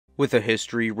With a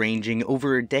history ranging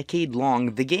over a decade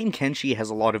long, the game Kenshi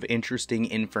has a lot of interesting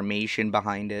information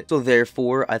behind it. So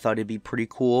therefore, I thought it'd be pretty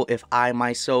cool if I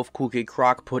myself, Kid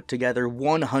Croc, put together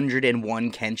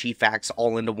 101 Kenshi facts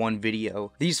all into one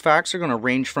video. These facts are going to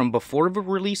range from before the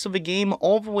release of a game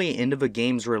all the way into the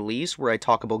game's release, where I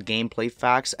talk about gameplay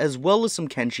facts as well as some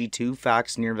Kenshi 2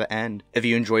 facts near the end. If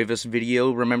you enjoy this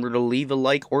video, remember to leave a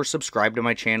like or subscribe to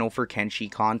my channel for Kenshi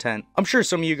content. I'm sure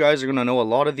some of you guys are going to know a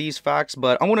lot of these facts,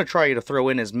 but I want to try to throw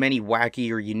in as many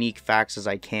wacky or unique facts as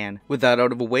I can. With that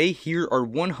out of the way, here are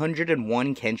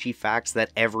 101 Kenshi facts that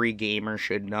every gamer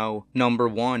should know. Number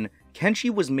 1.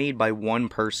 Kenshi was made by one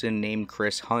person named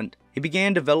Chris Hunt. He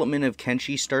began development of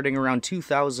Kenshi starting around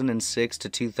 2006 to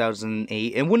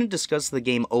 2008 and wouldn't discuss the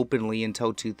game openly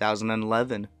until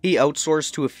 2011. He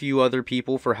outsourced to a few other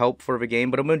people for help for the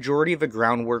game, but a majority of the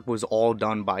groundwork was all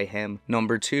done by him.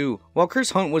 Number 2. While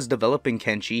Chris Hunt was developing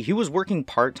Kenshi, he was working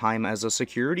part-time as a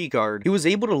security guard. He was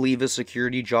able to leave his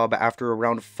security job after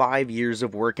around 5 years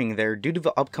of working there due to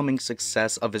the upcoming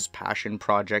success of his passion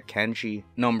project Kenshi.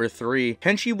 Number 3.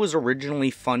 Kenshi was originally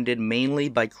funded mainly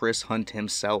by Chris Hunt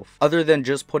himself. Other than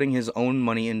just putting his own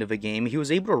money into the game, he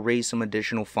was able to raise some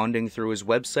additional funding through his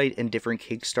website and different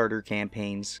Kickstarter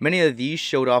campaigns. Many of these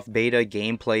showed off beta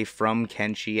gameplay from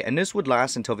Kenshi, and this would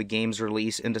last until the game's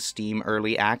release into Steam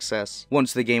Early Access.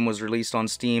 Once the game was released on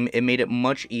Steam, it made it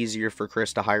much easier for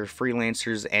Chris to hire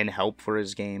freelancers and help for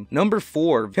his game. Number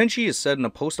 4. Kenshi is set in a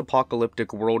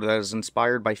post-apocalyptic world that is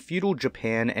inspired by feudal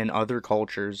Japan and other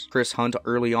cultures. Chris Hunt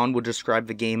early on would describe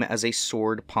the game as a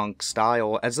sword punk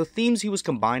style, as the themes he was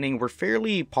combining were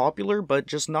fairly popular but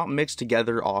just not mixed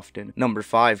together often. Number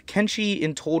 5. Kenshi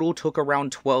in total took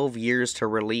around 12 years to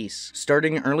release.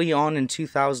 Starting early on in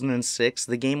 2006,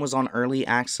 the game was on early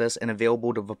access and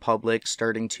available to the public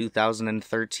starting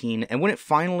 2013, and when it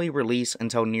finally released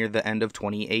until near the end of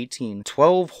 2018.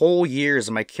 12 whole years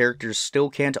and my characters still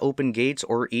can't open gates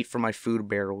or eat from my food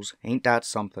barrels. Ain't that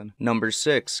something? Number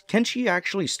 6. Kenshi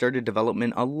actually started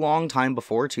development a long time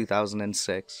before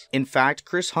 2006. In fact,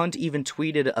 Chris Hunt even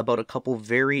tweeted about a couple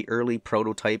very early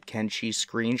prototype Kenshi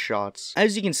screenshots.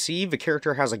 As you can see, the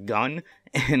character has a gun,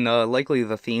 and likely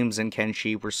the themes in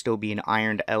Kenshi were still being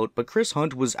ironed out, but Chris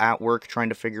Hunt was at work trying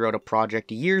to figure out a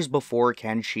project years before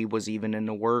Kenshi was even in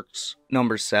the works.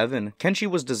 Number 7. Kenshi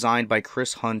was designed by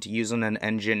Chris Hunt using an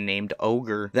engine named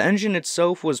Ogre. The engine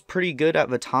itself was pretty good at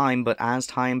the time, but as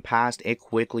time passed, it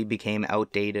quickly became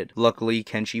outdated. Luckily,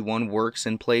 Kenshi 1 works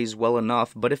and plays well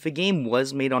enough, but if the game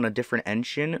was made on a different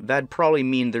engine, that'd probably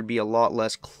mean there'd be a lot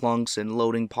less clunks and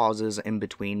loading pauses in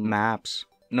between maps.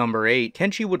 Number 8.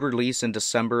 Kenshi would release in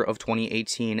December of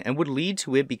 2018 and would lead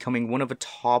to it becoming one of the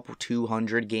top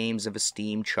 200 games of the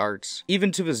Steam charts.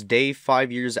 Even to this day,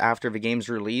 5 years after the game's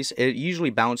release, it usually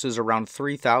bounces around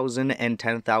 3,000 and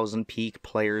 10,000 peak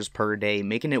players per day,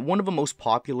 making it one of the most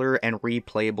popular and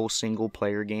replayable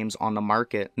single-player games on the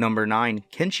market. Number 9.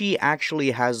 Kenshi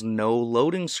actually has no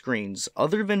loading screens.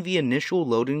 Other than the initial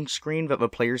loading screen that the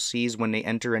player sees when they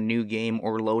enter a new game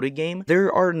or load a game, there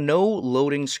are no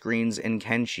loading screens in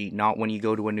Kenshi. Not when you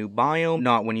go to a new biome,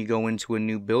 not when you go into a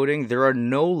new building. There are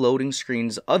no loading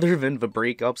screens other than the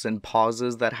breakups and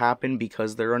pauses that happen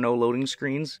because there are no loading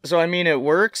screens. So I mean, it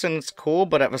works and it's cool,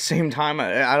 but at the same time,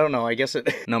 I don't know, I guess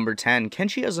it... Number 10.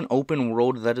 Kenshi has an open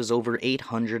world that is over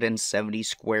 870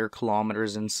 square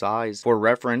kilometers in size. For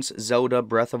reference, Zelda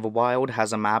Breath of the Wild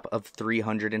has a map of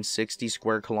 360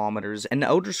 square kilometers, and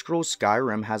Elder Scrolls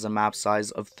Skyrim has a map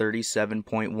size of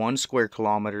 37.1 square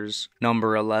kilometers.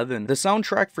 Number 11. The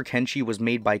soundtrack for Kenshi was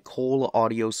made by Cole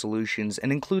Audio Solutions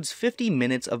and includes 50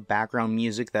 minutes of background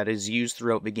music that is used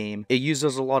throughout the game. It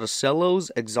uses a lot of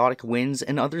cellos, exotic winds,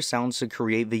 and other sounds to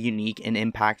create the unique and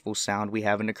impactful sound we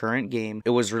have in the current game.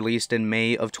 It was released in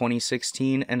May of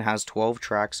 2016 and has 12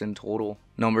 tracks in total.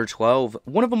 Number 12.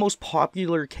 One of the most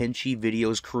popular Kenshi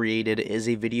videos created is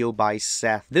a video by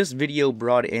Seth. This video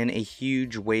brought in a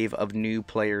huge wave of new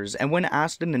players, and when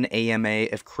asked in an AMA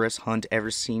if Chris Hunt ever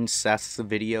seen Seth's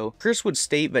video, Chris would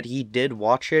state that he did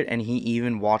watch it and he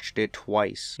even watched it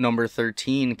twice. Number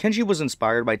 13. Kenshi was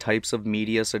inspired by types of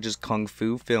media such as Kung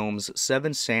Fu films,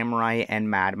 Seven Samurai,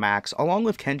 and Mad Max, along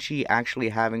with Kenshi actually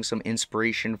having some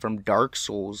inspiration from Dark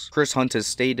Souls. Chris Hunt has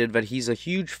stated that he's a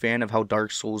huge fan of how Dark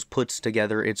Souls puts together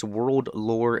together its world,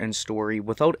 lore, and story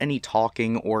without any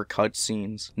talking or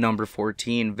cutscenes. Number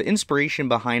 14. The inspiration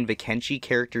behind the Kenshi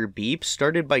character Beep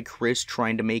started by Chris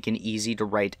trying to make an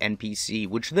easy-to-write NPC,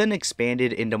 which then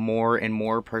expanded into more and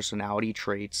more personality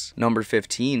traits. Number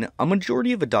 15. A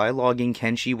majority of the dialogue in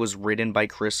Kenshi was written by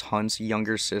Chris Hunt's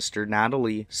younger sister,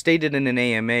 Natalie. Stated in an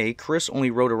AMA, Chris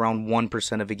only wrote around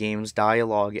 1% of the game's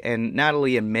dialogue, and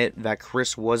Natalie admit that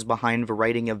Chris was behind the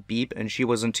writing of Beep and she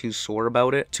wasn't too sore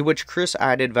about it, to which Chris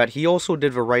added that he also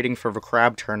did the writing for the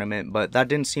crab tournament, but that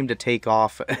didn't seem to take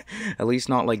off, at least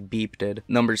not like Beep did.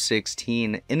 Number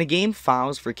 16. In the game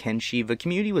files for Kenshi, the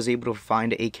community was able to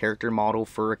find a character model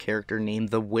for a character named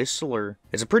the Whistler.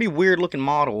 It's a pretty weird looking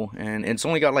model, and it's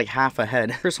only got like half a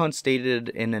head. Chris Hunt stated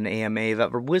in an AMA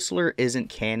that the Whistler isn't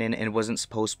canon and wasn't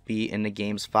supposed to be in the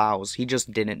game's files, he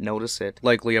just didn't notice it.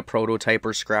 Likely a prototype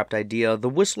or scrapped idea, the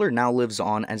Whistler now lives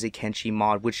on as a Kenshi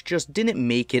mod, which just didn't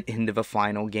make it into the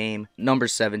final game. Number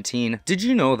 17. Did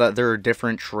you know that there are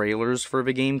different trailers for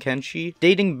the game Kenshi?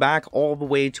 Dating back all the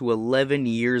way to 11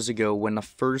 years ago when the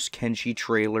first Kenshi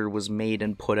trailer was made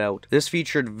and put out. This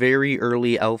featured very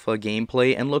early alpha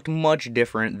gameplay and looked much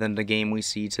different than the game we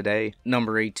see today.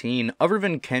 Number 18. Other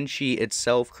than Kenshi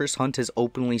itself, Chris Hunt has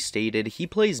openly stated he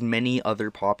plays many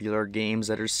other popular games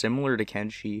that are similar to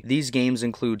Kenshi. These games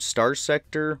include Star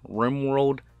Sector,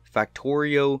 RimWorld,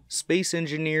 Factorio, Space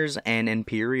Engineers, and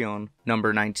Empyrean.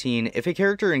 Number 19. If a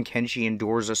character in Kenshi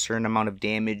endures a certain amount of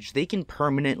damage, they can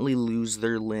permanently lose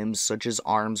their limbs such as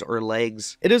arms or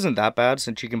legs. It isn't that bad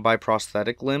since you can buy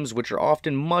prosthetic limbs, which are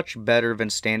often much better than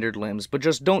standard limbs, but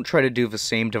just don't try to do the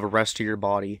same to the rest of your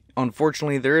body.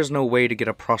 Unfortunately, there is no way to get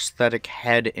a prosthetic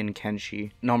head in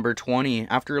Kenshi. Number 20.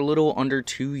 After a little under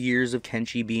 2 years of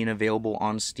Kenshi being available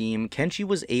on Steam, Kenshi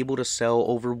was able to sell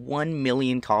over 1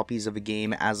 million copies of the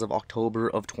game as of October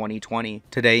of 2020.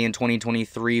 Today in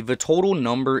 2023, the total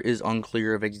number is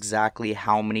unclear of exactly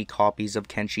how many copies of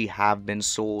Kenshi have been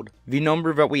sold. The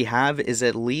number that we have is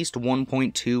at least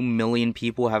 1.2 million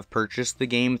people have purchased the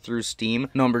game through Steam.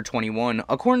 Number 21.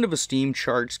 According to the Steam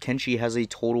charts, Kenshi has a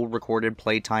total recorded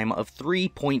playtime of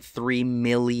 3.3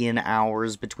 million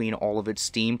hours between all of its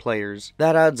Steam players.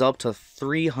 That adds up to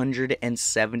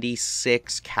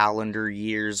 376 calendar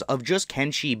years of just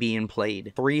Kenshi being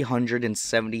played.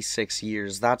 376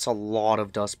 years. That's a lot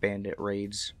of Dust Bandit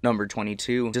raids. Number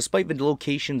 22. Despite the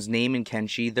location's name in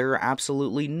Kenshi, there are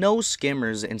absolutely no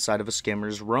skimmers inside of a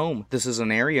skimmer's roam. This is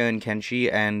an area in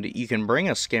Kenshi, and you can bring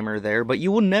a skimmer there, but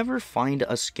you will never find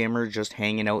a skimmer just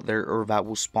hanging out there or that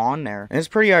will spawn there. And it's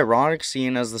pretty ironic,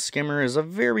 seeing as the skimmer is a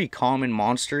very common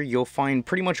monster you'll find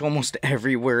pretty much almost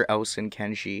everywhere else in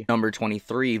Kenshi. Number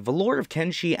 23. The lore of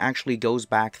Kenshi actually goes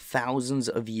back thousands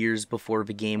of years before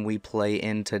the game we play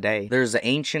in today. There's the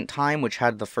ancient time, which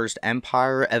had the first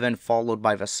empire, and then followed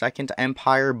by the second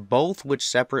empire, both which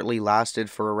separately lasted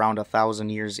for around 1,000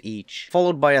 years each.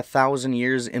 Followed by 1,000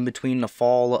 years in between the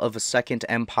fall of a second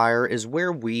empire is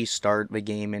where we start the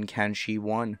game in Kenshi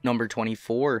 1. Number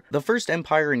 24. The first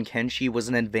empire in Kenshi was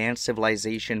an advanced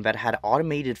civilization that had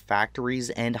automated factories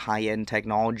and high-end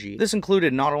technology. This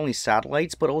included not only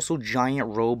satellites, but also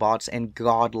giant robots and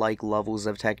godlike levels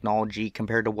of technology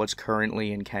compared to what's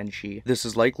currently in Kenshi. This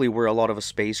is likely where a lot of the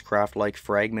spacecraft-like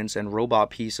fragments and robot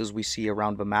pieces we see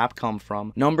around the map come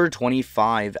from. Number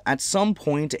 25. At some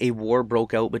point, a war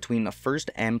broke out between the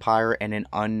First Empire and an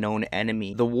unknown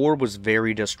enemy. The war was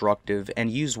very destructive and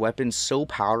used weapons so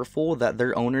powerful that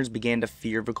their owners began to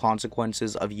fear the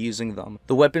consequences of using them.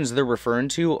 The weapons they're referring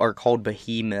to are called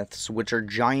behemoths, which are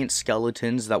giant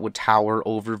skeletons that would tower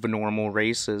over the normal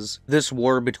races. This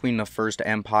war between the First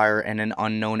Empire and an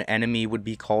unknown enemy would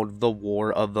be called the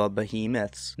War of the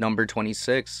Behemoths. Number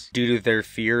 26. Due to their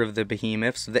fear of the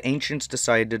behemoths, the ancients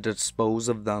decided to dispose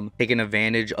of them. Taking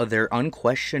advantage of their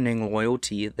unquestioning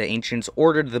loyalty, the ancients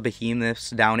ordered the behemoths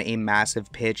down a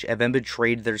massive pit and then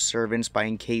betrayed their servants by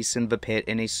encasing the pit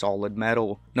in a solid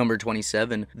metal. Number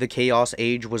 27. The Chaos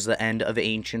Age was the end of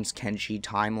ancients' Kenshi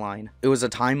timeline. It was a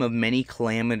time of many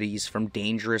calamities, from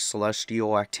dangerous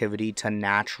celestial activity to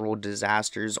natural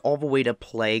disasters, all the way to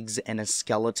plagues and a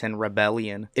skeleton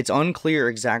rebellion. It's unclear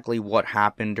exactly what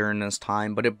happened during this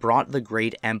time, but it brought the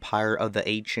great empire of the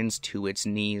ancients to its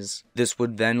knees. This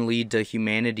would then lead to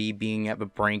humanity being at the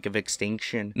brink of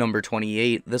extinction. Number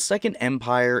 28. The Second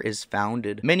Empire is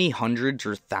founded many hundreds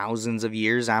or thousands of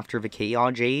years after the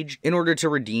Chaos Age in order to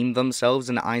redeem themselves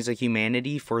in the eyes of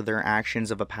humanity for their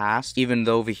actions of the past. Even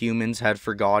though the humans had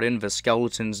forgotten, the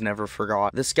skeletons never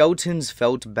forgot. The skeletons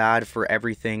felt bad for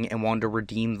everything and wanted to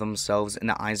redeem themselves in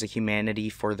the eyes of humanity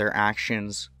for their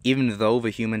actions. Even though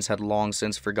the humans had long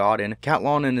since forgotten, rebellion,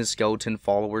 Catlon and his skeleton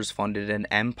followers funded an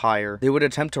empire. They would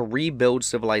attempt to rebuild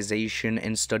civilization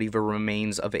and study the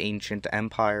remains of ancient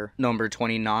empire. Number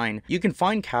 29. You can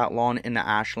find Catlon in the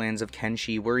ashlands of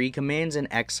Kenshi, where he commands an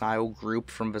exile group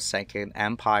from the Second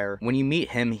Empire. When you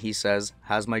meet him, he says,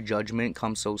 "Has my judgment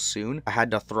come so soon? I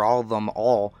had to thrall them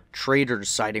all. Traitors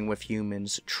siding with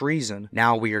humans. Treason.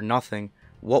 Now we are nothing.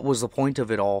 What was the point of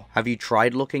it all? Have you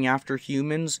tried looking after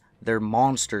humans? They're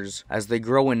monsters. As they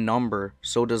grow in number,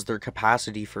 so does their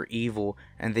capacity for evil,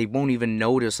 and they won't even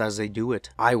notice as they do it.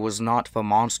 I was not the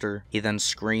monster." He then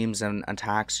screams and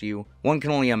attacks you. One can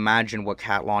only imagine what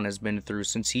Catlon has been through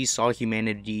since he saw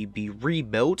humanity be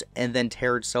rebuilt and then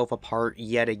tear itself apart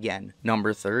yet again.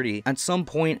 Number 30. At some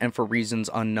point, and for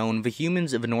reasons unknown, the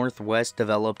humans of the Northwest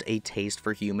developed a taste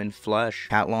for human flesh.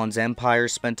 Catlon's empire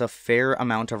spent a fair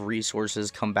amount of resources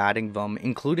combating them,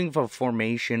 including the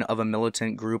formation of a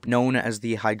militant group known as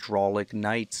the Hydraulic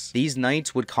Knights. These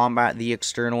knights would combat the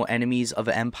external enemies of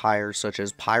empire, such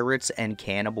as pirates and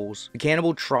cannibals. The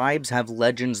cannibal tribes have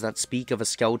legends that speak of a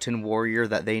skeleton warrior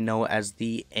that they know as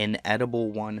the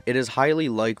Inedible One. It is highly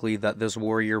likely that this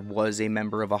warrior was a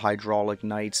member of the Hydraulic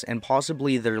Knights, and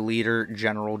possibly their leader,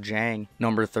 General Jang.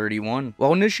 Number 31.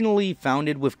 While initially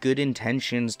founded with good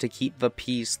intentions to keep the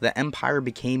peace, the empire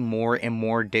became more and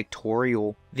more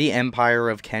dictatorial. The Empire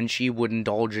of Kenshi would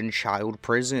indulge in child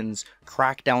prisons,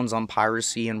 crackdowns on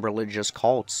piracy and religious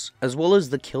cults, as well as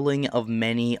the killing of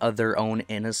many of their own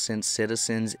innocent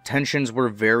citizens. Tensions were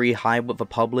very high with the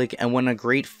public, and when a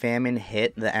great famine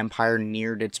hit, the empire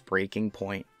neared its breaking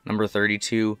point. Number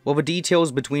 32. While the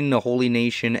details between the Holy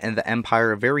Nation and the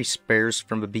Empire are very sparse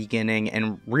from the beginning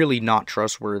and really not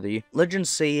trustworthy, legends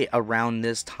say around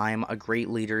this time a great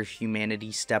leader of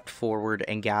humanity stepped forward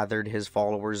and gathered his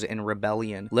followers in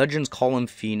rebellion. Legends call him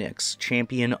Phoenix,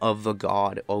 champion of the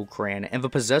god Okran, and the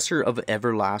possessor of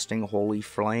everlasting holy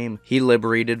flame. He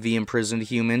liberated the imprisoned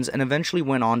humans and eventually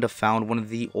went on to found one of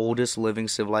the oldest living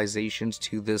civilizations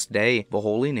to this day, the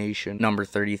Holy Nation. Number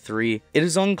 33. It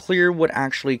is unclear what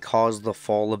actually caused the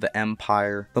fall of the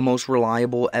empire. The most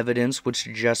reliable evidence would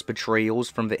suggest betrayals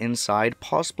from the inside,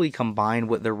 possibly combined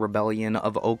with the rebellion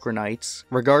of Okranites.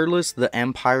 Regardless, the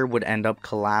empire would end up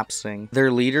collapsing.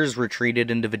 Their leaders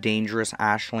retreated into the dangerous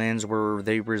ashlands where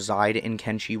they reside in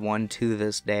Kenshi 1 to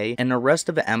this day, and the rest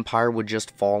of the empire would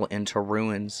just fall into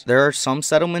ruins. There are some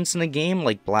settlements in the game,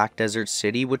 like Black Desert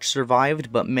City, which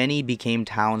survived, but many became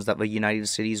towns that the United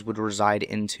Cities would reside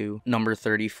into. Number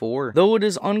 34. Though it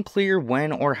is unclear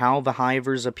when or how the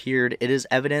Hivers appeared, it is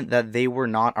evident that they were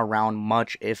not around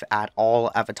much, if at all,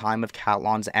 at the time of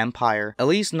Catlon's empire, at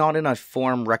least not in a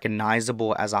form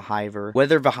recognizable as a Hiver.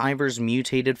 Whether the Hivers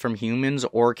mutated from humans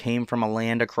or came from a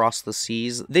land across the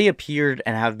seas, they appeared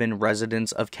and have been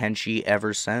residents of Kenshi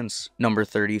ever since. Number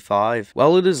 35.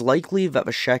 While it is likely that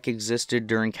the Shek existed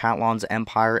during Catlon's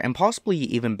empire and possibly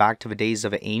even back to the days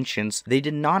of the ancients, they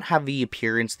did not have the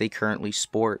appearance they currently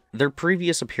sport. Their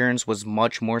previous appearance was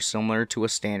much more similar to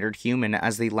a standard human,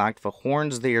 as they lacked the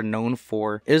horns they are known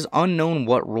for. It is unknown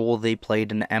what role they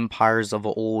played in the empires of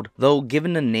old, though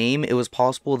given the name, it was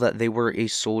possible that they were a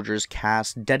soldier's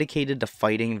caste dedicated to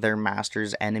fighting their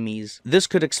master's enemies. This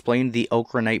could explain the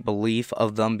Okranite belief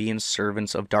of them being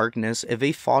servants of darkness if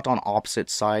they fought on opposite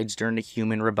sides during the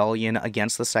human rebellion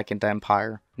against the Second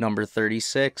Empire. Number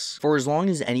 36. For as long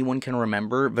as anyone can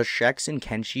remember, the Sheks in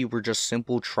Kenshi were just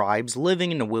simple tribes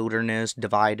living in the wilderness,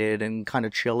 divided and kind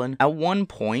of chilling. At one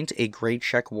point, a great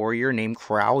Shek warrior named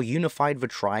Crow unified the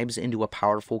tribes into a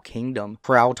powerful kingdom.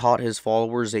 Crow taught his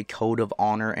followers a code of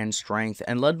honor and strength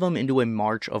and led them into a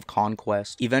march of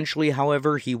conquest. Eventually,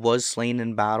 however, he was slain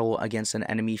in battle against an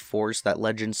enemy force that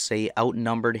legends say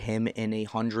outnumbered him in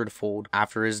 100-fold.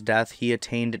 After his death, he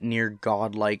attained near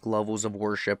godlike levels of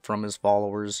worship from his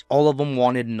followers. All of them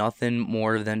wanted nothing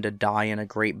more than to die in a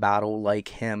great battle like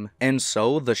him. And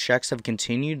so, the Sheks have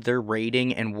continued their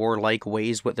raiding and warlike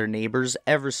ways with their neighbors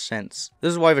ever since.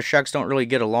 This is why the Sheks don't really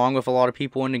get along with a lot of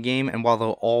people in the game, and while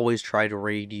they'll always try to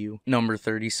raid you. Number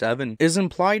 37. It is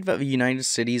implied that the United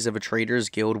Cities of a Traders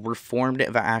Guild were formed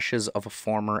of the ashes of a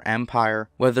former empire.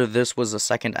 Whether this was the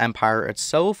Second Empire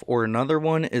itself or another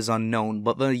one is unknown,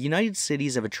 but the United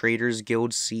Cities of a Traders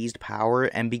Guild seized power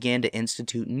and began to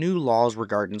institute new laws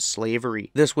regarding slavery.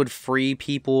 This would free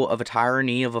people of a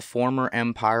tyranny of a former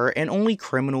empire, and only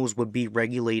criminals would be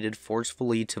regulated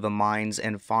forcefully to the mines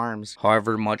and farms.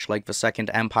 However, much like the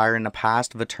Second Empire in the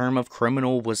past, the term of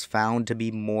criminal was found to be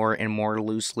more and more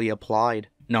loosely applied.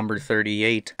 Number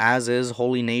 38. As is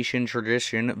Holy Nation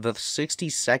tradition, the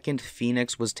 62nd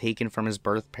Phoenix was taken from his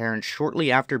birth parents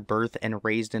shortly after birth and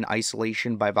raised in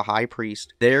isolation by the High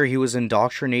Priest. There he was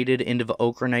indoctrinated into the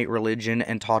Okranite religion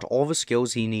and taught all the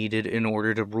skills he needed in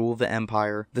order to rule the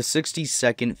Empire. The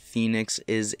 62nd Phoenix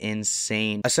is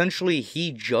insane. Essentially,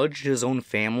 he judged his own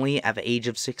family at the age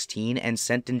of 16 and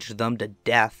sentenced them to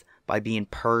death by being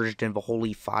purged in the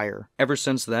holy fire. Ever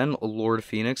since then, Lord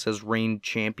Phoenix has reigned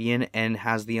champion and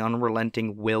has the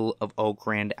unrelenting will of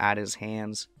Okran at his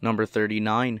hands. Number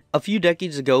 39. A few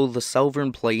decades ago, the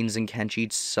southern plains in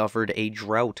Kenshi suffered a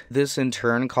drought. This in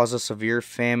turn caused a severe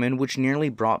famine which nearly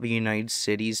brought the United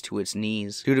Cities to its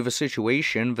knees. Due to the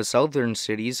situation, the southern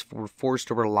cities were forced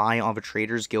to rely on the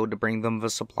Traders Guild to bring them the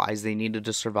supplies they needed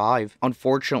to survive.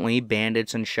 Unfortunately,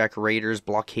 bandits and Czech raiders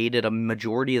blockaded a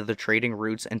majority of the trading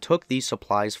routes and took these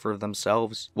supplies for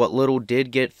themselves. What little did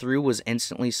get through was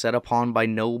instantly set upon by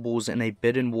nobles in a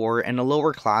bidding war, and the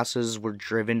lower classes were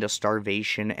driven to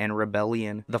starvation and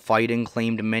rebellion. The fighting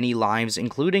claimed many lives,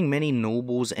 including many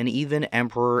nobles and even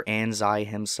Emperor Anzai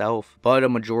himself, but a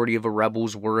majority of the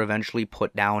rebels were eventually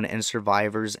put down and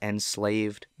survivors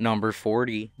enslaved. Number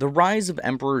 40. The rise of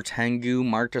Emperor Tengu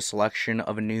marked a selection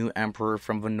of a new emperor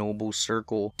from the noble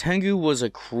circle. Tengu was a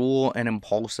cruel and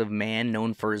impulsive man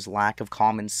known for his lack of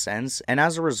common sense, and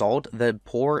as a result, the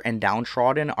poor and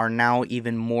downtrodden are now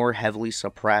even more heavily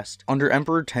suppressed. Under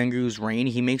Emperor Tengu's reign,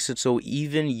 he makes it so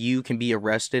even you can be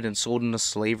arrested and sold into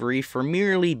slavery for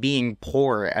merely being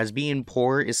poor, as being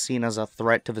poor is seen as a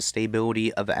threat to the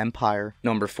stability of the empire.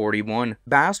 Number 41.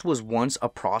 Bast was once a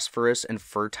prosperous and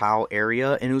fertile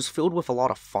area, and it was filled with a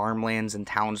lot of farmlands and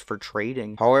towns for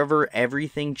trading. However,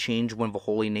 everything changed when the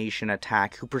Holy Nation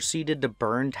attacked, who proceeded to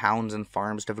burn towns and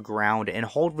farms to the ground and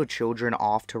hauled the children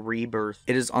off to rebirth.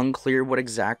 It is unclear what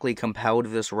exactly compelled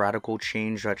this radical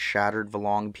change that shattered the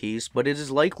long peace, but it is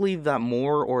likely that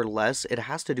more or less it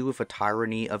has to do with the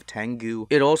tyranny of Tengu.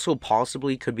 It also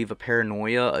possibly could be the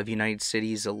paranoia of United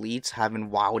Cities elites having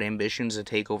wild ambitions to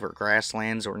take over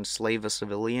grasslands or enslave the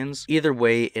civilians. Either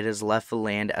way, it has left the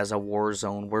land as a war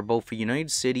zone where both the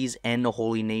United Cities and the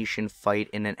Holy Nation fight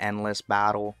in an endless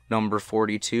battle. Number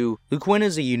 42. Lu Qin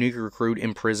is a unique recruit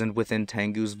imprisoned within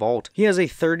Tengu's vault. He has a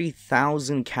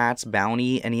 30,000 cats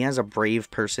bounty, and he has a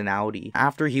brave personality.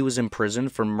 After he was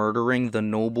imprisoned for murdering the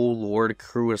noble Lord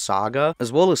Kurosaga,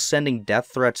 as well as sending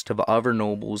death threats to the other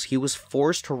nobles, he was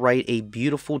forced to write a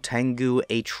beautiful Tengu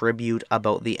a tribute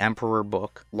about the Emperor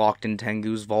book. Locked in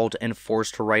Tengu's vault and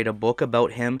forced to write a book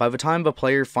about him, by the time the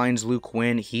player finds Lu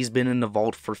Qin, he's been in the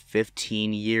vault for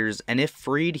 15 years, and if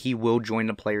freed, he will join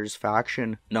the player's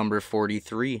faction. Number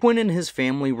 43. Qin and his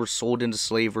family were sold into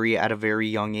slavery at a very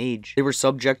young age. They were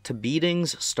subject to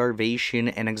beatings, starvation,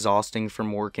 and exhausting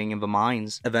from working in the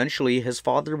mines. Eventually, his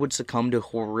father would succumb to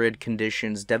horrid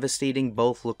conditions, devastating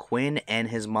both Lu Qin and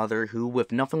his mother, who,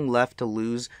 with nothing left to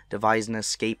lose, devised an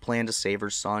escape plan to save her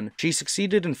son. She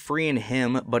succeeded in freeing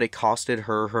him, but it costed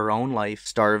her her own life.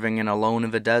 Starving and alone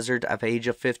in the desert at the age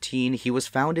of 15, he was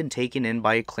found and taken in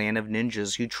by a clan of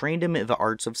ninjas who trained him in the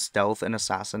arts of stealth and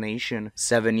assassination.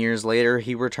 7 years later,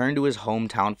 he returned to his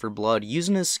hometown for blood,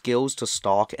 using his skills to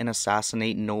stalk and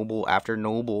assassinate noble after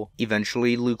noble.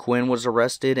 Eventually, Lu Qin was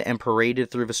arrested and paraded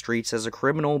through the streets as a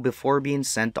criminal before being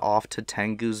sent off to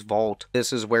Tengu's vault.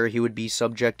 This is where he would be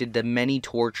subjected to many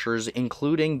tortures,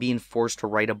 including being forced to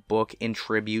write a book in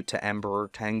tribute to Emperor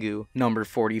Tengu. Number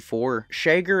 44.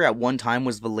 Shager at one time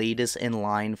was the latest in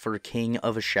line for king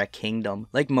of a Czech kingdom.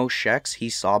 Like most Czechs, he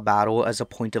saw battle as a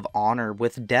point of honor,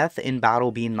 with death in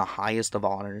battle being the highest of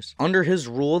honors. Under his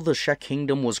rule, the Czech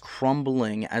kingdom was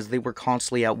crumbling as they were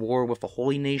constantly at war with the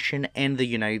Holy Nation and the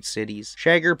United Cities.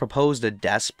 Shager proposed a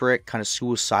desperate, kind of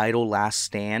suicidal last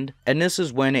stand, and this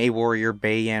is when a warrior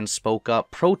Bayan spoke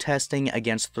up, protesting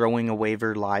against throwing away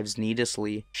their lives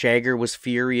needlessly. Shager was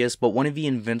furious, but one of the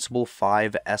Invincible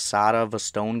Five, Asada the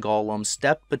Stone Golem,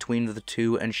 stepped between the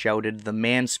two and shouted, "The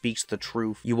man speaks the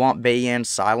truth. You want Bayan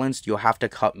silenced, you'll have to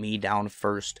cut me down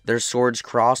first." Their swords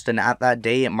crossed, and at that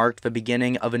day it marked the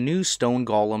beginning of a new Stone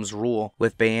Golem's rule.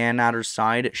 With Bayan at her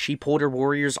side, she pulled her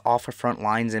warriors off the front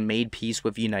lines and made peace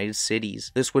with United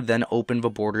Cities. This would then open the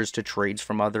borders to trades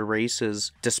from other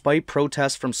races. Despite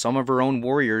protests from some of her own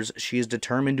warriors, she is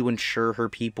determined to ensure her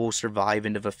people survive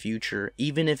into the future,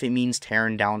 even if it means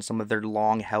tearing down some of their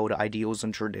long-held ideals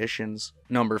and traditions.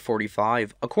 Number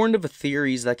 45. According to the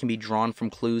theories that can be drawn from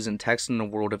clues and text in the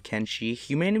world of Kenshi,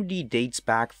 humanity dates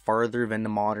back farther than the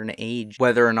modern age.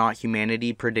 Whether or not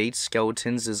humanity predates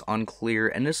skeletons is unclear,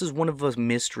 and this is one of the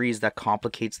mysteries that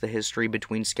complicates the history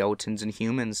between skeletons and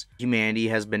humans. Humanity humanity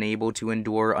has been able to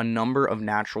endure a number of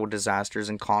natural disasters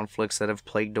and conflicts that have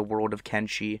plagued the world of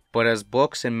Kenshi. But as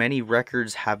books and many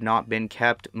records have not been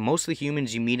kept, most of the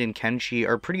humans you meet in Kenshi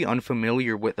are pretty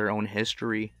unfamiliar with their own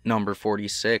history. Number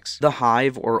 46. The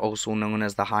Hive, or also known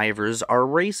as the Hivers, are a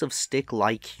race of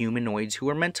stick-like humanoids who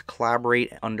are meant to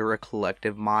collaborate under a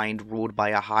collective mind ruled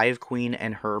by a hive queen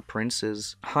and her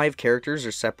princes. Hive characters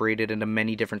are separated into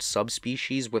many different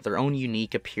subspecies with their own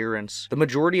unique appearance. The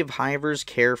majority of Hivers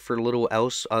care for little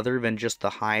else other than just the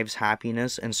hive's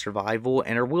happiness and survival,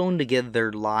 and are willing to give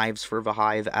their lives for the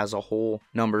hive as a whole.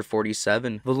 Number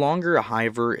 47. The longer a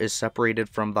Hiver is separated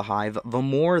from the hive, the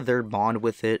more their bond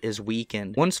with it is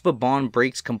weakened. Once the bond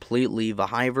breaks completely, the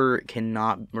Hiver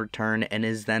cannot return and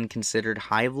is then considered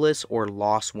hiveless or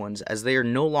lost ones, as they are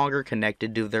no longer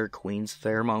connected to their queen's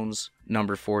pheromones.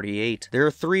 Number 48. There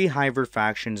are 3 Hiver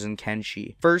factions in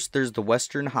Kenshi. First, there's the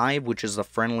Western Hive, which is the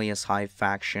friendliest hive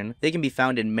faction. They can be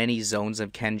found in many zones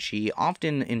of Kenshi,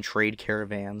 often in trade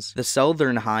caravans. The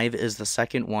Southern Hive is the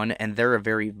second one, and they're a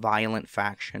very violent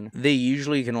faction. They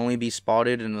usually can only be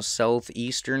spotted in the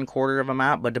southeastern quarter of a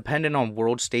map, but depending on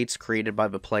world states created by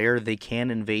the player, they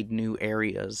can invade new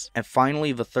areas. And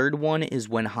finally, the third one is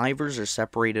when Hivers are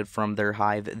separated from their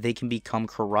hive, they can become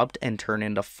corrupt and turn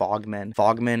into Fogmen.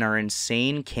 Fogmen are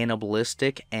insane,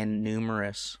 cannibalistic, and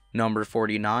numerous. Number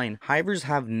 49. Hivers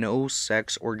have no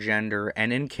sex or gender,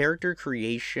 and in character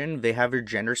creation, they have their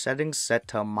gender settings set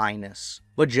to -.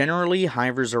 But generally,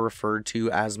 Hivers are referred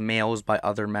to as males by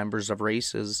other members of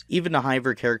races. Even the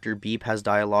Hiver character Beep has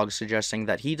dialogue suggesting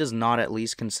that he does not at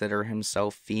least consider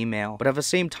himself female, but at the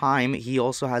same time, he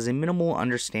also has a minimal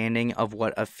understanding of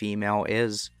what a female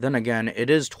is. Then again, it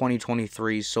is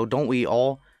 2023, so don't we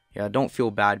all? Yeah, don't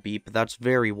feel bad, Beep, that's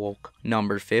very woke.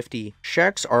 Number 50.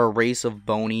 Sheks are a race of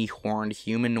bony, horned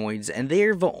humanoids, and they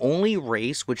are the only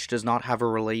race which does not have a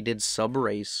related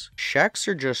sub-race. Sheks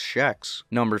are just Sheks.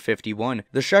 Number 51.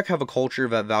 The Shek have a culture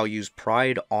that values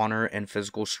pride, honor, and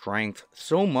physical strength,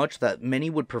 so much that many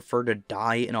would prefer to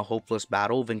die in a hopeless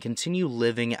battle than continue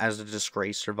living as a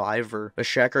disgraced survivor. The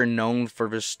Shek are known for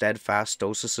their steadfast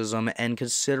stoicism and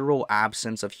considerable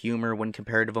absence of humor when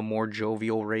compared to the more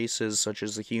jovial races such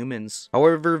as the humans.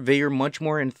 However, they are much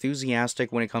more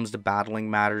enthusiastic when it comes to battling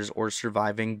matters or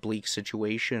surviving bleak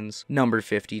situations. Number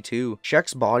 52.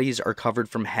 Shek's bodies are covered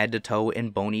from head to toe in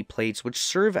bony plates, which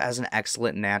serve as an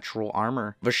excellent natural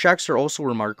armor. The Sheks are also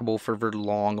remarkable for their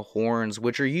long horns,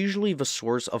 which are usually the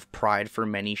source of pride for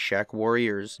many Shek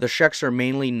warriors. The Sheks are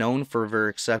mainly known for their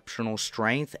exceptional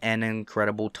strength and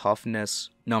incredible toughness.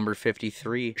 Number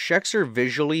 53. Sheks are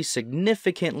visually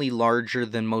significantly larger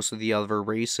than most of the other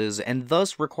races, and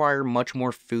thus require much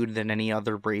more food than any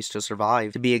other race to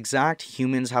survive. To be exact,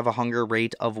 humans have a hunger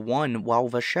rate of 1, while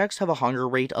the Sheks have a hunger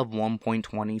rate of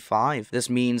 1.25. This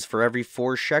means for every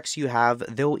 4 Sheks you have,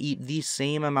 they'll eat the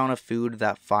same amount of food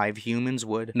that 5 humans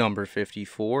would. Number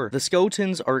 54. The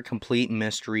skeletons are a complete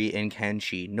mystery in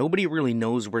Kenshi. Nobody really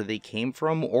knows where they came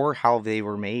from or how they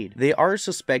were made. They are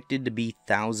suspected to be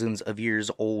thousands of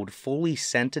years old, fully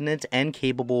sentient, and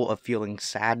capable of feeling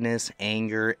sadness,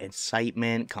 anger,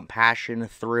 excitement, compassion,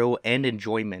 thrill, and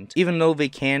enjoyment. Even though they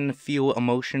can feel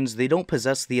emotions, they don't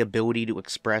possess the ability to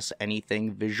express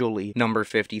anything visually. Number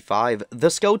 55. The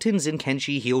skeletons in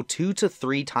Kenshi heal 2 to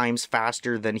 3 times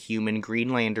faster than human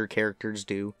Greenlander characters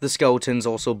do. The skeletons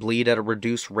also bleed at a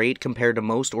reduced rate compared to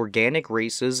most organic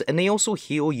races, and they also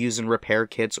heal using repair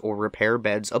kits or repair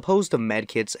beds, opposed to med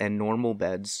kits and normal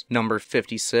beds. Number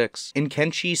 56. In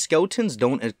Kenshi, skeletons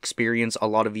don't experience a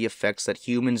lot of the effects that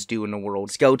humans do in the world.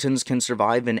 Skeletons can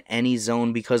survive in any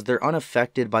zone because they're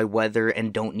unaffected by weather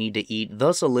and don't need to eat,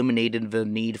 thus eliminating the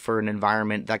need for an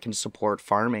environment that can support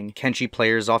farming. Kenshi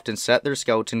players often set their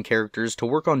skeleton characters to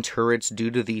work on turrets due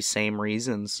to these same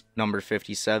reasons. Number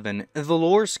 57. In the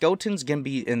lore, skeletons can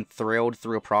be enthralled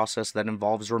through a process that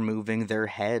involves removing their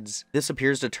heads. This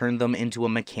appears to turn them into a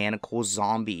mechanical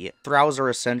zombie. Thralls are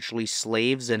essentially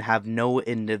slaves and have no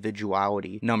individuality.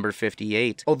 Number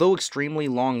 58. Although extremely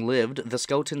long-lived, the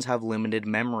skeletons have limited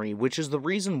memory, which is the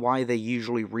reason why they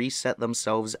usually reset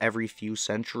themselves every few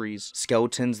centuries.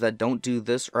 Skeletons that don't do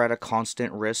this are at a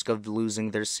constant risk of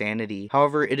losing their sanity.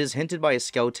 However, it is hinted by a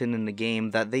skeleton in the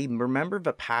game that they remember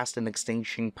the past and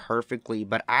extinction perfectly,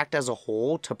 but act as a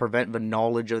whole to prevent the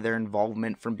knowledge of their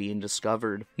involvement from being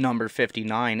discovered. Number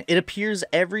 59. It appears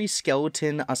every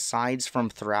skeleton aside from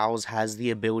Thralls has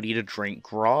the ability to drink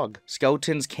grog.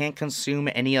 Skeletons can't consume consume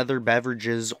any other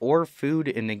beverages or food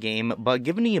in the game, but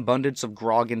given the abundance of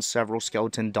grog in several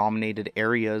skeleton-dominated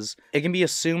areas, it can be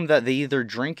assumed that they either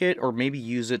drink it or maybe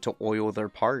use it to oil their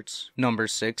parts. Number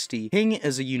 60. King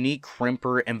is a unique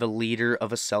crimper and the leader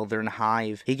of a southern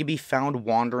hive. He can be found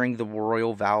wandering the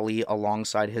Royal Valley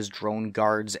alongside his drone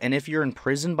guards, and if you're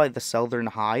imprisoned by the southern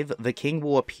hive, the king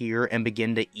will appear and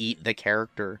begin to eat the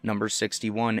character. Number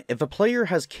 61. If a player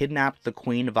has kidnapped the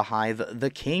queen of a hive,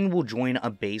 the king will join a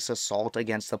base assault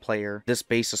against the player. This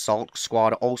base assault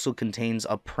squad also contains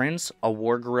a prince, a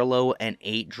war gorilla, and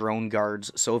 8 drone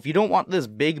guards, so if you don't want this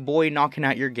big boy knocking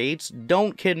at your gates,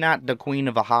 don't kidnap the queen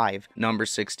of a hive. Number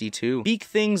 62. Beak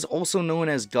things, also known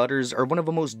as gutters, are one of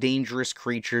the most dangerous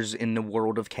creatures in the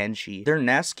world of Kenshi. Their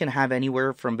nests can have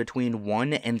anywhere from between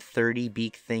 1 and 30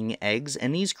 beak thing eggs,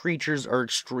 and these creatures are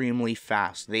extremely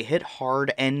fast. They hit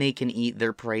hard and they can eat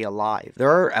their prey alive.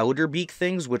 There are elder beak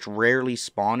things which rarely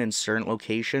spawn in certain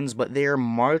locations, but they are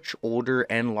much older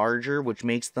and larger, which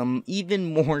makes them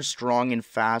even more strong and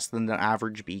fast than the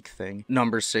average beak thing.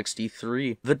 Number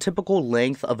 63. The typical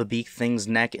length of a beak thing's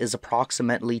neck is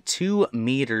approximately 2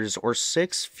 meters or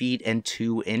 6 feet and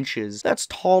 2 inches. That's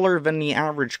taller than the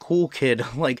average cool kid.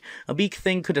 Like, a beak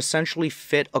thing could essentially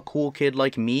fit a cool kid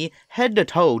like me head to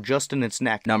toe just in its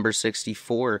neck. Number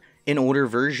 64. In older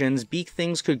versions, beak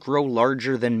things could grow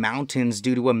larger than mountains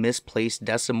due to a misplaced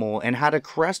decimal and had a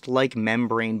crest-like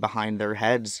membrane behind their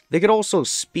heads. They could also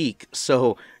speak,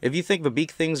 so if you think the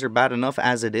beak things are bad enough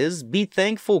as it is, be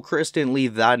thankful Chris didn't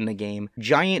leave that in the game.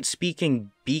 Giant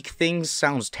speaking beak things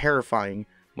sounds terrifying.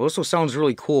 It also sounds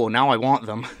really cool, now I want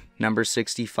them. Number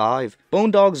 65.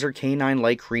 Bone dogs are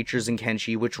canine-like creatures in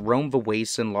Kenshi which roam the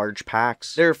wastes in large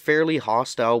packs. They're fairly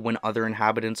hostile when other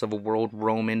inhabitants of a world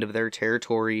roam into their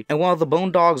territory, and while the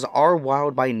bone dogs are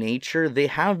wild by nature, they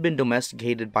have been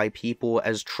domesticated by people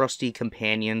as trusty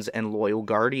companions and loyal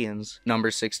guardians.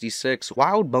 Number 66.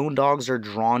 Wild bone dogs are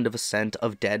drawn to the scent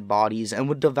of dead bodies and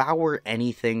would devour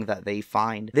anything that they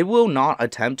find. They will not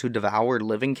attempt to devour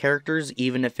living characters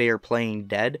even if they are playing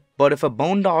dead, but if a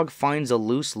bone dog finds a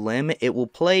loose limb, it will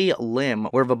play limb,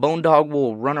 where the bone dog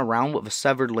will run around with a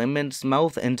severed limb in its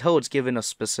mouth until it's given a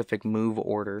specific move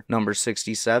order. Number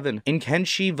 67. In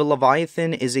Kenshi, the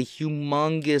Leviathan is a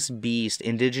humongous beast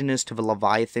indigenous to the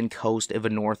Leviathan coast of the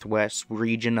northwest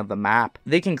region of the map.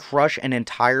 They can crush an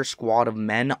entire squad of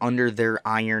men under their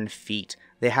iron feet.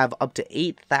 They have up to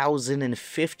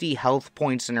 8,050 health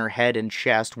points in her head and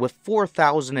chest, with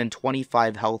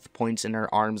 4,025 health points in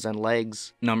her arms and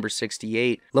legs. Number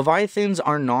 68. Leviathans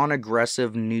are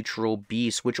non-aggressive neutral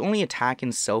beasts which only attack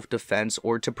in self-defense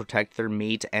or to protect their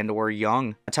mate and or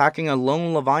young. Attacking a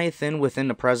lone Leviathan within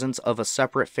the presence of a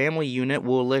separate family unit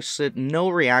will elicit no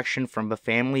reaction from the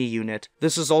family unit.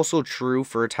 This is also true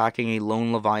for attacking a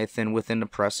lone Leviathan within the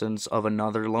presence of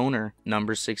another loner.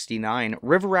 Number 69.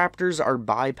 River raptors are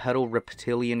bipedal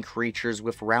reptilian creatures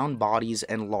with round bodies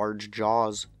and large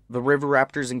jaws. The river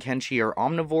raptors in Kenshi are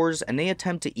omnivores, and they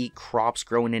attempt to eat crops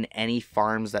grown in any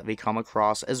farms that they come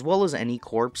across, as well as any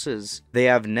corpses. They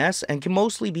have nests and can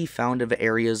mostly be found in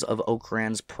areas of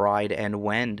Okran's Pride and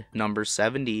Wend. Number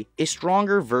 70. A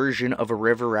stronger version of a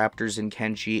river raptors in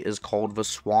Kenshi is called the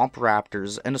swamp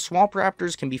raptors, and the swamp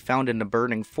raptors can be found in the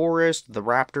burning forest, the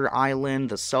raptor island,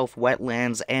 the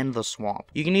self-wetlands, and the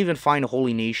swamp. You can even find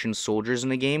Holy Nation soldiers in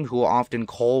the game who will often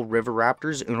call river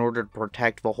raptors in order to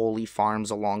protect the holy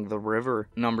farms along the river.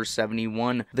 Number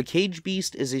 71. The cage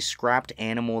beast is a scrapped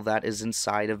animal that is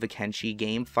inside of the Kenshi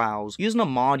game files. Using a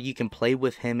mod, you can play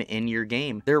with him in your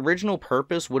game. Their original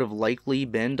purpose would have likely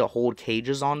been to hold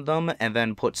cages on them and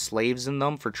then put slaves in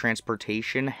them for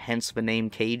transportation, hence the name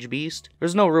cage beast.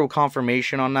 There's no real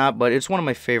confirmation on that, but it's one of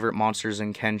my favorite monsters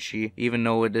in Kenshi, even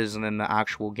though it isn't in the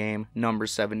actual game. Number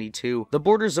 72. The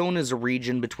border zone is a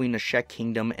region between the Shek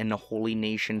Kingdom and the Holy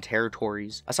Nation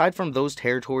territories. Aside from those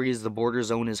territories, the border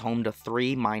zone is home to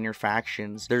 3 minor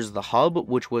factions. There's the Hub,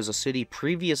 which was a city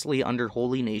previously under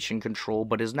Holy Nation control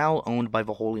but is now owned by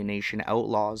the Holy Nation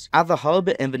outlaws. At the Hub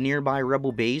and the nearby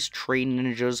rebel base, trade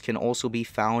ninjas can also be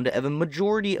found, and the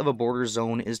majority of a border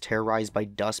zone is terrorized by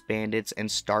dust bandits and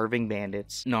starving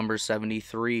bandits. Number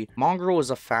 73. Mongrel is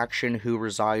a faction who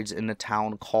resides in a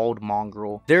town called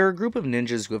Mongrel. They're a group of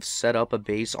ninjas who have set up a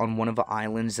base on one of the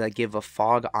islands that give a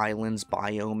Fog Islands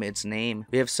biome its name.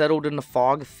 They have settled in the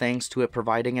fog thanks to it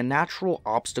providing a natural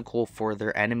obstacle for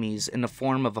their enemies in the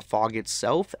form of a fog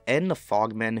itself and the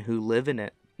fogmen who live in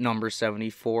it. Number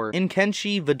 74. In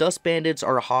Kenshi, the Dust Bandits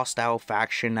are a hostile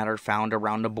faction that are found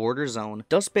around the border zone.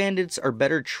 Dust Bandits are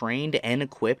better trained and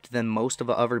equipped than most of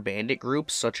the other bandit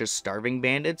groups, such as Starving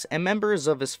Bandits, and members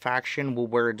of this faction will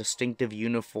wear a distinctive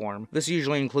uniform. This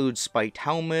usually includes spiked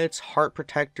helmets, heart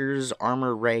protectors,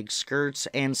 armor rag skirts,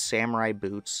 and samurai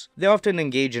boots. They often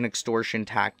engage in extortion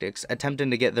tactics,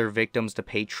 attempting to get their victims to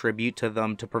pay tribute to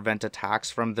them to prevent attacks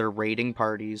from their raiding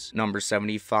parties. Number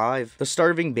 75. The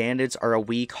Starving Bandits are a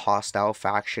weak, hostile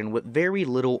faction with very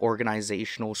little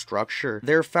organizational structure.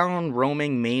 They're found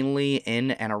roaming mainly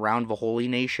in and around the Holy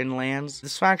Nation lands.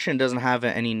 This faction doesn't have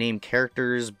any named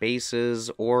characters,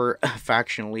 bases, or a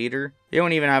faction leader. They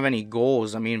don't even have any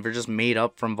goals. I mean, they're just made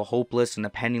up from the hopeless and the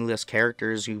penniless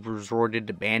characters who resorted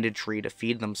to banditry to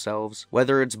feed themselves.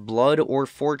 Whether it's blood or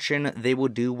fortune, they will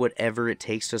do whatever it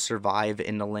takes to survive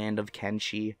in the land of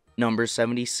Kenshi. Number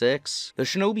 76. The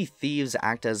Shinobi Thieves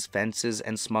act as fences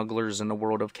and smugglers in the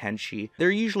world of Kenshi.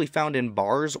 They're usually found in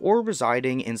bars or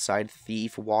residing inside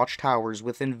thief watchtowers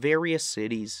within various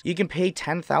cities. You can pay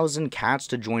 10,000 cats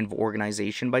to join the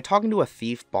organization by talking to a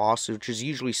thief boss, which is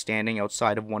usually standing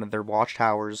outside of one of their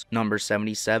watchtowers. Number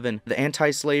 77. The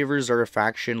Anti-Slavers are a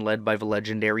faction led by the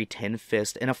legendary Tin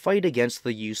Fist in a fight against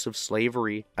the use of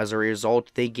slavery. As a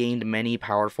result, they gained many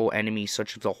powerful enemies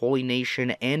such as the Holy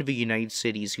Nation and the United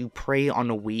Cities who prey on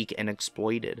the weak and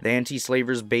exploited. The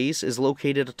Anti-Slavers base is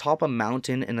located atop a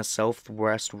mountain in the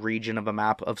southwest region of a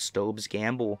map of Stobe's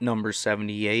Gamble. Number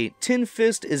 78. Tin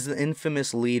Fist is the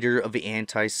infamous leader of the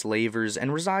Anti-Slavers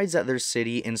and resides at their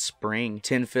city in Spring.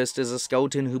 Tin Fist is a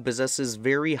skeleton who possesses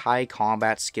very high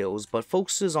combat skills but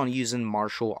focuses on using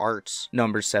martial arts.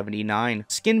 Number 79.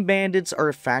 Skin Bandits are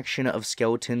a faction of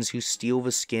skeletons who steal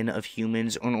the skin of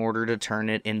humans in order to turn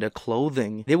it into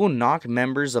clothing. They will knock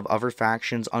members of other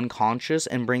factions unconscious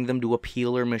and bring them to a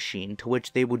peeler machine, to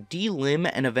which they would delimb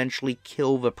and eventually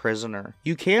kill the prisoner.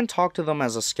 You can talk to them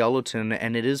as a skeleton,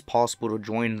 and it is possible to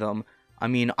join them. I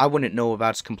mean, I wouldn't know if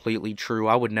that's completely true.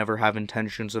 I would never have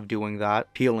intentions of doing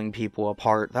that. Peeling people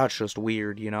apart, that's just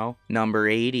weird, you know? Number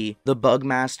 80. The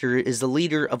Bugmaster is the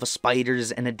leader of a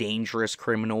spiders and a dangerous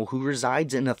criminal who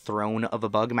resides in the throne of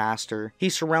a Bugmaster.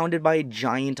 He's surrounded by a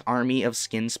giant army of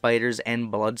skin spiders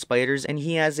and blood spiders, and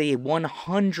he has a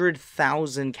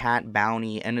 100,000 cat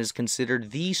bounty and is considered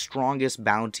the strongest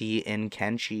bounty in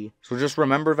Kenshi. So just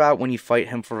remember that when you fight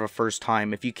him for the first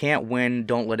time. If you can't win,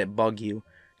 don't let it bug you.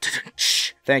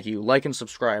 Thank you. Like and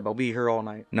subscribe. I'll be here all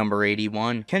night. Number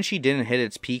 81. Kenshi didn't hit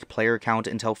its peak player count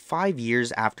until 5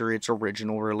 years after its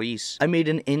original release. I made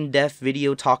an in-depth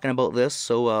video talking about this,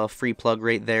 so free plug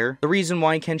right there. The reason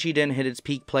why Kenshi didn't hit its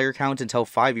peak player count until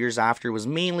 5 years after was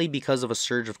mainly because of a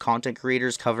surge of content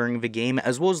creators covering the game,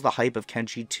 as well as the hype of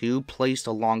Kenshi 2 placed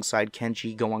alongside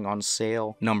Kenshi going on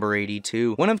sale. Number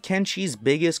 82. One of Kenshi's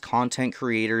biggest content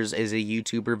creators is a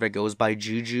YouTuber that goes by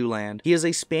Jujuland. He is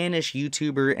a Spanish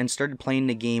YouTuber and started playing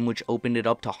the game, which opened it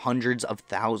up to hundreds of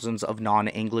thousands of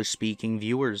non-English speaking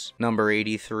viewers. Number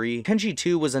 83. Kenshi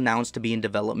 2 was announced to be in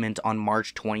development on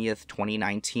March 20th,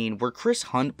 2019, where Chris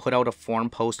Hunt put out a forum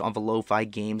post on the Lo-Fi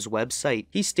Games website.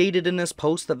 He stated in this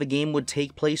post that the game would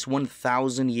take place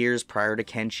 1,000 years prior to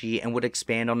Kenshi and would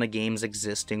expand on the game's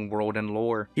existing world and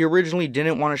lore. He originally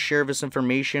didn't want to share this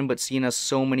information, but seeing as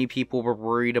so many people were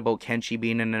worried about Kenshi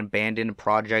being an abandoned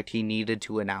project, he needed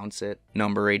to announce it.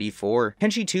 Number 84.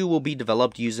 Kenshi 2 will be developed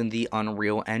using the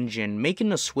Unreal Engine. Making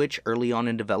the switch early on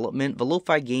in development, the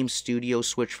Lo-Fi Games studio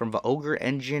switched from the Ogre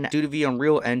engine due to the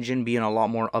Unreal Engine being a lot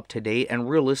more up to date and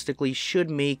realistically should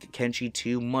make Kenshi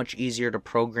 2 much easier to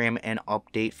program and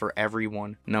update for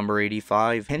everyone. Number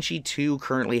 85. Kenshi 2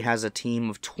 currently has a team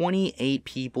of 28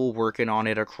 people working on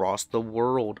it across the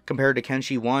world. Compared to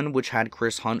Kenshi 1, which had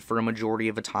Chris Hunt for a majority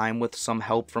of the time with some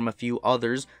help from a few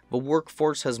others, the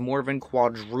workforce has more than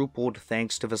quadrupled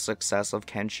thanks to the success of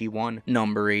Kenshi 1.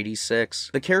 Number 86.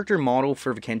 The character model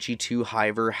for the Kenshi 2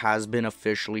 Hiver has been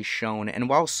officially shown, and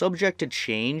while subject to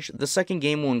change, the second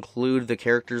game will include the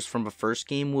characters from the first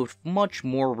game with much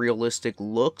more realistic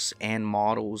looks and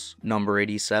models. Number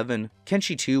 87.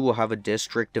 Kenshi 2 will have a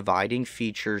district dividing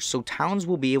feature, so towns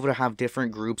will be able to have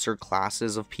different groups or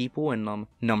classes of people in them.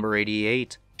 Number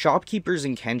 88. Shopkeepers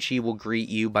in Kenshi will greet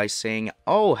you by saying,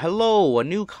 "Oh, hello, a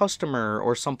new customer,"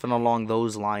 or something along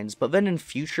those lines, but then in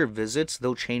future visits,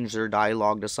 they'll change their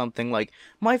dialogue to something like,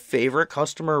 "My favorite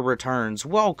customer returns,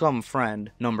 welcome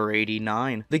friend." Number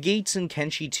 89. The gates in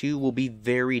Kenshi 2 will be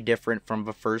very different from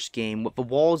the first game, with the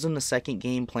walls in the second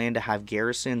game planned to have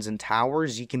garrisons and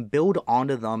towers you can build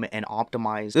onto them and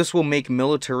optimize. This will make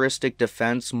militaristic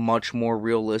defense much more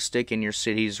realistic in your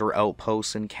cities or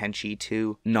outposts in Kenshi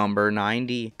 2. Number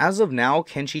 90. Kenshi. As of now,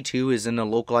 Kenshi 2 is in the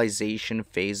localization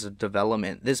phase of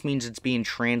development. This means it's being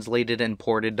translated and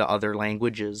ported to other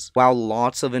languages. While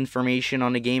lots of information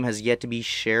on the game has yet to be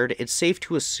shared, it's safe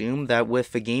to assume that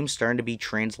with the game starting to be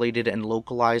translated and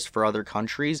localized for other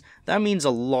countries, that means a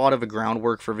lot of the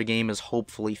groundwork for the game is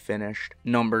hopefully finished.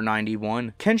 Number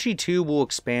 91. Kenshi 2 will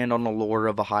expand on the lore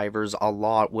of the Hivers a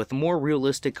lot, with more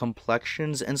realistic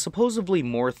complexions and supposedly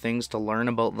more things to learn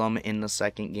about them in the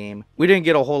second game. We didn't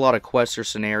get a whole lot of quests or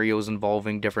scenarios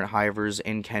involving different Hivers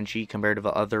in Kenshi compared to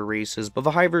the other races, but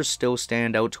the Hivers still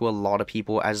stand out to a lot of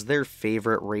people as their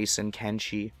favorite race in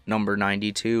Kenshi. Number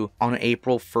 92. On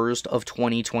April 1st of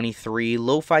 2023,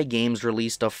 Lo-Fi Games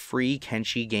released a free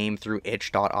Kenshi game through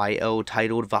itch.io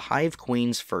titled The Hive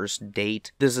Queen's First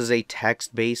Date. This is a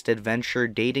text-based adventure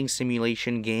dating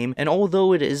simulation game, and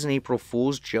although it is an April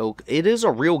Fool's joke, it is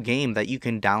a real game that you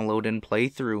can download and play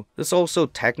through. This also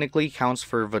technically counts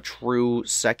for the true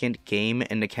second game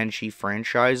in the Kenshi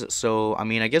franchise, so I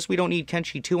mean, I guess we don't need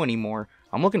Kenshi 2 anymore.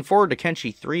 I'm looking forward to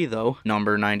Kenshi 3 though.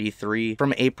 Number 93.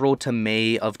 From April to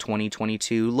May of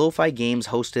 2022, Lo-Fi Games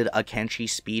hosted a Kenshi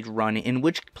speedrun in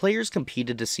which players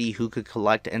competed to see who could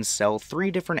collect and sell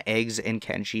 3 different eggs in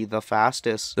Kenshi the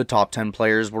fastest. The top 10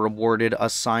 players were awarded a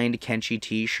signed Kenshi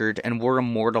t-shirt and were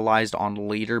immortalized on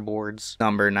leaderboards.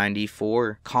 Number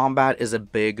 94. Combat is a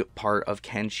big part of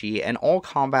Kenshi, and all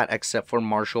combat except for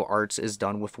martial arts is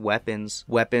done with weapons.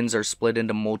 Weapons are split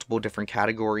into multiple different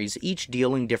categories, each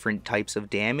dealing different types of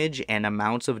damage and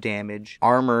amounts of damage.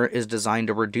 Armor is designed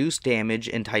to reduce damage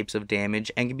and types of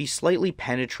damage and can be slightly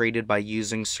penetrated by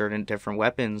using certain different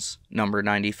weapons. Number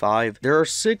 95. There are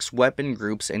 6 weapon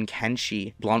groups in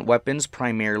Kenshi. Blunt weapons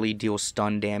primarily deal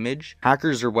stun damage.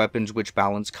 Hackers are weapons which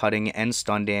balance cutting and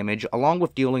stun damage along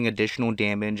with dealing additional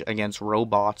damage against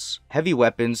robots. Heavy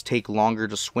weapons take longer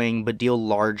to swing but deal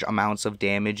large amounts of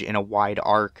damage in a wide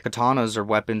arc. Katanas are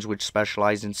weapons which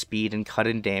specialize in speed and cut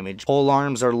in damage.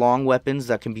 Polearms are long weapons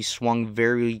that can be swung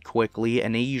very quickly,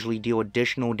 and they usually deal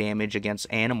additional damage against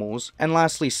animals. And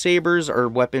lastly, sabers are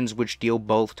weapons which deal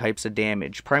both types of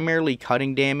damage, primarily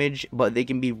cutting damage, but they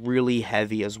can be really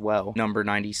heavy as well. Number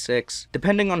 96.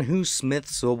 Depending on who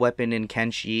smiths a weapon in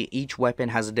Kenshi, each weapon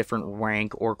has a different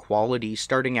rank or quality,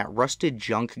 starting at rusted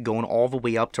junk, going all the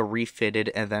way up to refitted,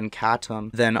 and then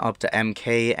katum, then up to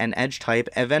MK and edge type,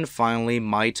 and then finally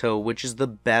Maito, which is the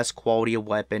best quality of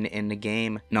weapon in the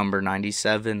game. Number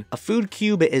 97. A food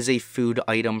cube is a food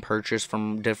item purchased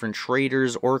from different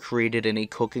traders or created in a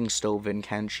cooking stove in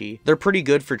Kenshi. They're pretty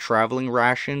good for traveling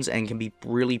rations and can be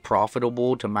really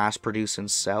profitable to mass produce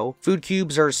and sell. Food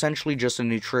cubes are essentially just a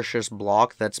nutritious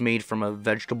block that's made from a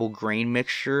vegetable grain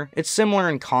mixture. It's similar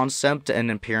in concept and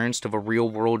appearance to the real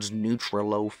world's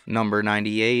Nutriloaf. Number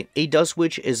 98. A dust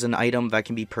witch is an item that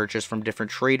can be purchased from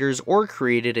different traders or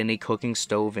created in a cooking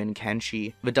stove in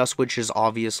Kenshi. The dust witch is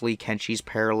obviously Kenshi's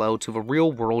parallel to the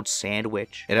real world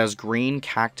sandwich. It has green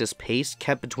cactus paste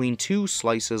kept between 2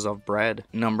 slices of bread.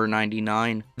 Number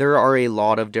 99. There are a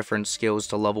lot of different skills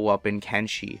to level up in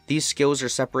Kenshi. These skills are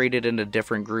separated into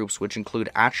different groups, which include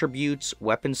attributes,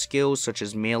 weapon skills such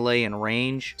as melee and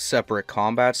range, separate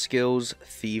combat skills,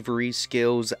 thievery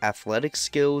skills, athletic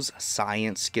skills,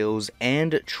 science skills,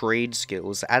 and trade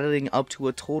skills, adding up to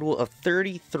a total of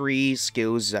 33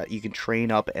 skills that you can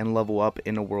train up and level up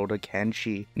in the world of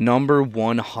Kenshi. Number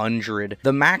 100.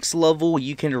 The max level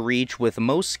you can reach with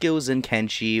most skills in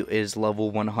Kenshi is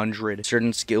level 100.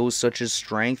 Certain skills such as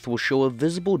strength will show a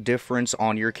visible difference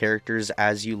on your characters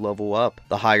as you level up.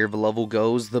 The higher the level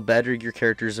goes, the better your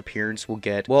character's appearance will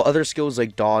get, while other skills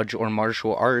like dodge or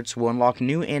martial arts will unlock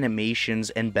new animations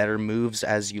and better moves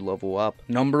as you level up.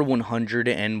 Number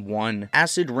 101.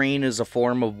 Acid rain is a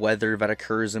form of weather that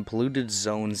occurs in polluted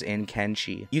zones in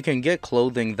Kenshi. You can get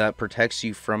clothing that protects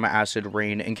you from acid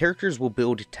rain, and characters will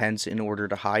build tents in order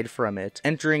to hide from it.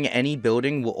 Entering any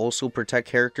building will also protect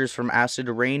characters from acid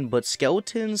rain, but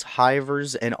skeletons,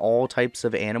 hivers, and all types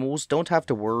of animals don't have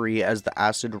to worry as the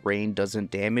acid rain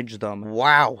doesn't damage them.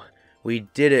 Wow! We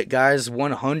did it, guys.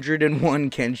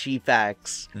 101 Kenshi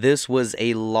facts. This was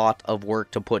a lot of work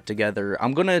to put together.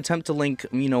 I'm going to attempt to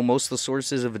link, most of the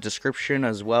sources of the description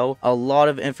as well. A lot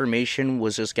of information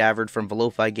was just gathered from the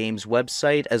Lo-Fi Games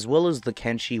website as well as the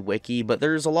Kenshi wiki, but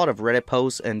there's a lot of Reddit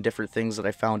posts and different things that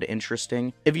I found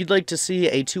interesting. If you'd like to see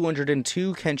a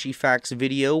 202 Kenshi facts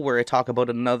video where I talk about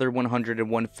another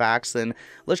 101 facts, then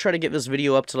let's try to get this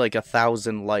video up to like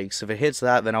 1,000 likes. If it hits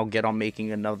that, then I'll get on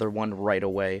making another one right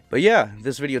away. But yeah, yeah,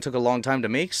 this video took a long time to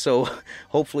make, so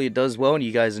hopefully it does well and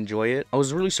you guys enjoy it. I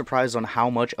was really surprised on how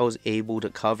much I was able to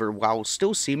cover while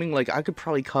still seeming like I could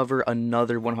probably cover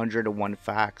another 101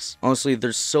 facts. Honestly,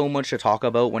 there's so much to talk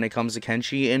about when it comes to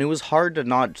Kenshi, and it was hard to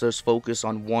not just focus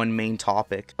on one main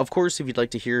topic. Of course, if you'd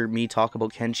like to hear me talk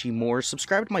about Kenshi more,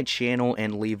 subscribe to my channel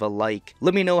and leave a like.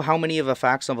 Let me know how many of the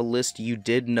facts on the list you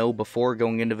did know before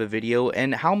going into the video,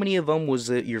 and how many of them was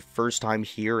it your first time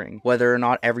hearing. Whether or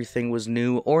not everything was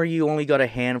new, or you only got a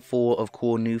handful of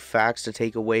cool new facts to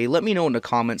take away, let me know in the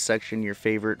comment section your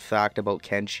favorite fact about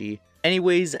Kenshi.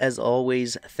 Anyways, as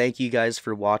always, thank you guys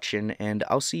for watching, and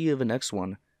I'll see you in the next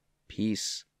one.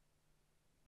 Peace.